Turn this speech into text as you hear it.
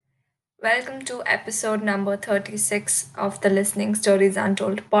Welcome to episode number 36 of the Listening Stories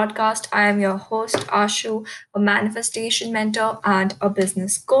Untold podcast. I am your host, Ashu, a manifestation mentor and a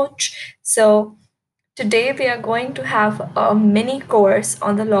business coach. Today we are going to have a mini course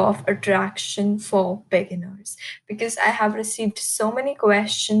on the law of attraction for beginners because I have received so many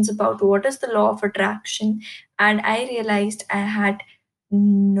questions about what is the law of attraction, and I realized I had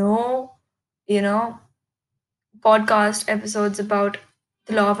no, you know, podcast episodes about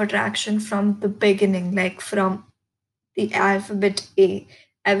the law of attraction from the beginning, like from the alphabet A.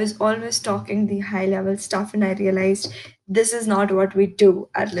 I was always talking the high level stuff, and I realized this is not what we do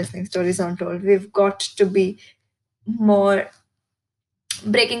at Listening Stories Untold. We've got to be more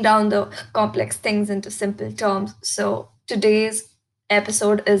breaking down the complex things into simple terms. So today's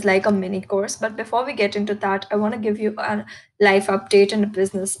episode is like a mini course. But before we get into that, I want to give you a life update and a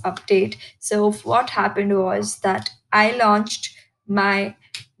business update. So what happened was that I launched my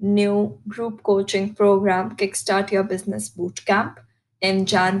new group coaching program, Kickstart Your Business Bootcamp, in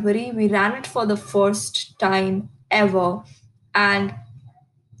January. We ran it for the first time ever. And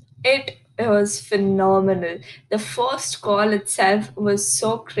it was phenomenal. The first call itself was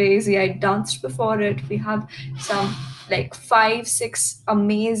so crazy. I danced before it. We have some like five, six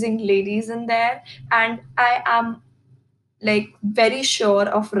amazing ladies in there, and I am like very sure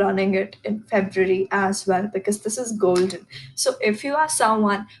of running it in February as well because this is golden. So if you are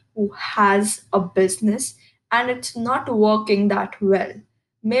someone who has a business and it's not working that well,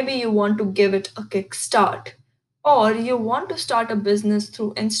 maybe you want to give it a kickstart, or you want to start a business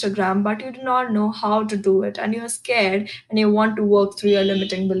through Instagram but you do not know how to do it and you're scared and you want to work through your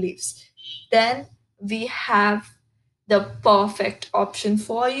limiting beliefs, then we have the perfect option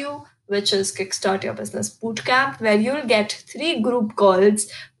for you, which is Kickstart Your Business Bootcamp, where you'll get 3 group calls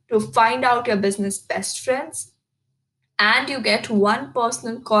to find out your business best friends, and you get one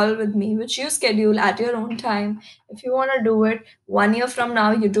personal call with me, which you schedule at your own time. If you want to do it 1 year from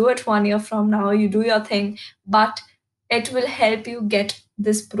now, you do it 1 year from now, you do your thing, but it will help you get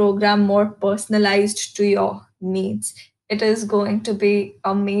this program more personalized to your needs. It is going to be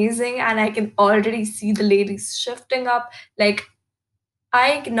amazing, and I can already see the ladies shifting up. Like,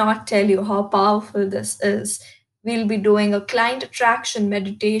 I cannot tell you how powerful this is. We'll be doing a client attraction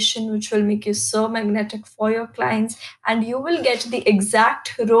meditation, which will make you so magnetic for your clients, and you will get the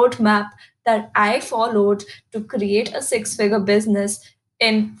exact roadmap that I followed to create a six-figure business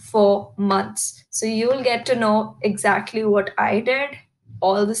in 4 months. So you'll get to know exactly what I did.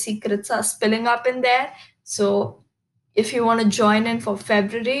 All the secrets are spilling up in there. So if you want to join in for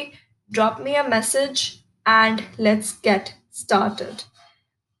February, drop me a message and let's get started.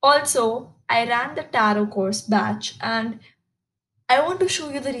 Also, I ran the tarot course batch and I want to show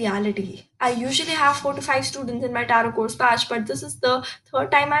you the reality. I usually have 4 to 5 students in my tarot course batch, but this is the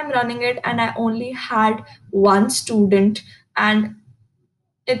third time I'm running it and I only had one student, and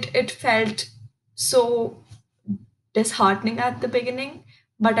it felt so disheartening at the beginning.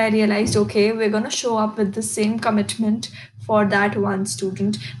 But I realized, okay, we're going to show up with the same commitment for that one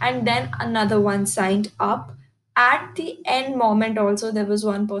student. And then another one signed up. At the end moment, also, there was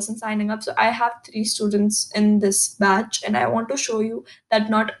one person signing up. So I have 3 students in this batch, and I want to show you that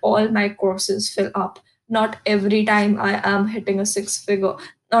not all my courses fill up. Not every time I am hitting a six figure.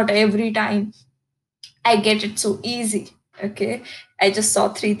 Not every time I get it so easy. Okay. I just saw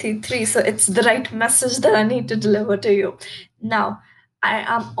 333. So it's the right message that I need to deliver to you. Now, I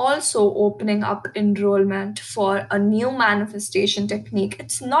am also opening up enrollment for a new manifestation technique.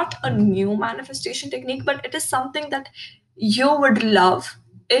 It's not a new manifestation technique, but it is something that you would love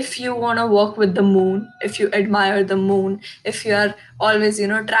if you want to work with the moon, if you admire the moon, if you are always,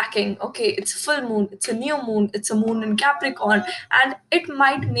 tracking, okay, it's a full moon, it's a new moon, it's a moon in Capricorn, and it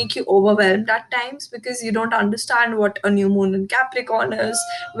might make you overwhelmed at times because you don't understand what a new moon in Capricorn is,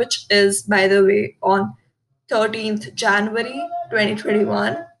 which is, by the way, on 13th January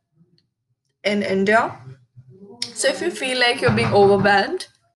 2021 in India. So if you feel like you're being overwhelmed,